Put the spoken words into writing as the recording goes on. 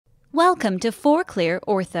Welcome to 4Clear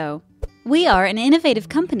Ortho. We are an innovative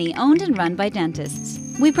company owned and run by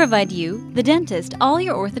dentists. We provide you, the dentist, all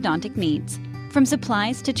your orthodontic needs. From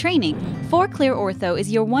supplies to training, 4Clear Ortho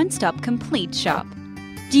is your one-stop complete shop.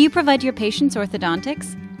 Do you provide your patients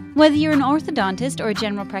orthodontics? Whether you're an orthodontist or a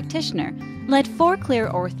general practitioner, let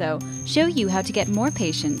 4Clear Ortho show you how to get more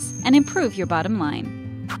patients and improve your bottom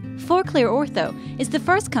line. 4Clear Ortho is the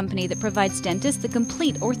first company that provides dentists the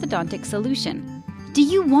complete orthodontic solution. Do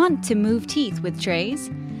you want to move teeth with trays?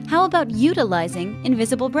 How about utilizing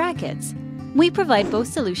invisible brackets? We provide both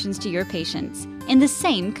solutions to your patients in the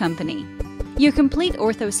same company. Your complete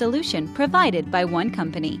ortho solution provided by one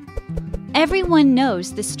company. Everyone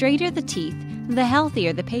knows the straighter the teeth, the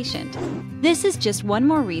healthier the patient. This is just one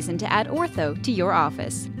more reason to add ortho to your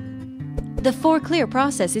office. The 4Clear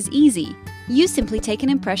process is easy. You simply take an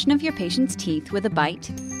impression of your patient's teeth with a bite.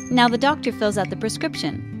 Now the doctor fills out the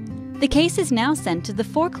prescription. The case is now sent to the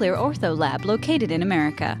 4Clear Ortho lab located in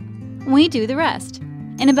America. We do the rest.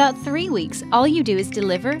 In about 3 weeks, all you do is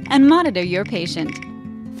deliver and monitor your patient.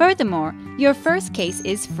 Furthermore, your first case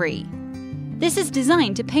is free. This is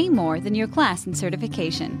designed to pay more than your class and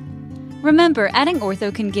certification. Remember, adding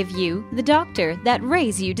ortho can give you, the doctor, that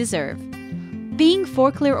raise you deserve. Being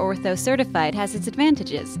 4Clear Ortho certified has its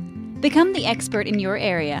advantages. Become the expert in your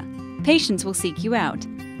area. Patients will seek you out.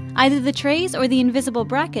 Either the trays or the invisible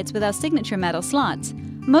brackets without signature metal slots.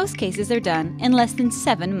 Most cases are done in less than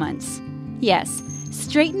 7 months. Yes,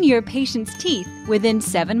 straighten your patient's teeth within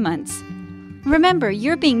 7 months. Remember,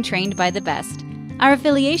 you're being trained by the best. Our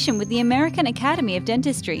affiliation with the American Academy of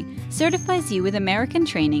Dentistry certifies you with American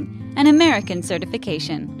training and American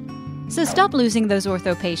certification. So stop losing those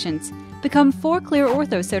ortho patients. Become 4Clear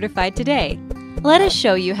Ortho certified today. Let us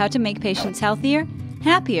show you how to make patients healthier,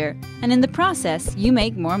 happier, and in the process, you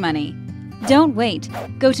make more money. Don't wait.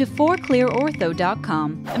 Go to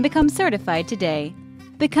 4clearortho.com and become certified today.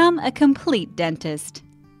 Become a complete dentist.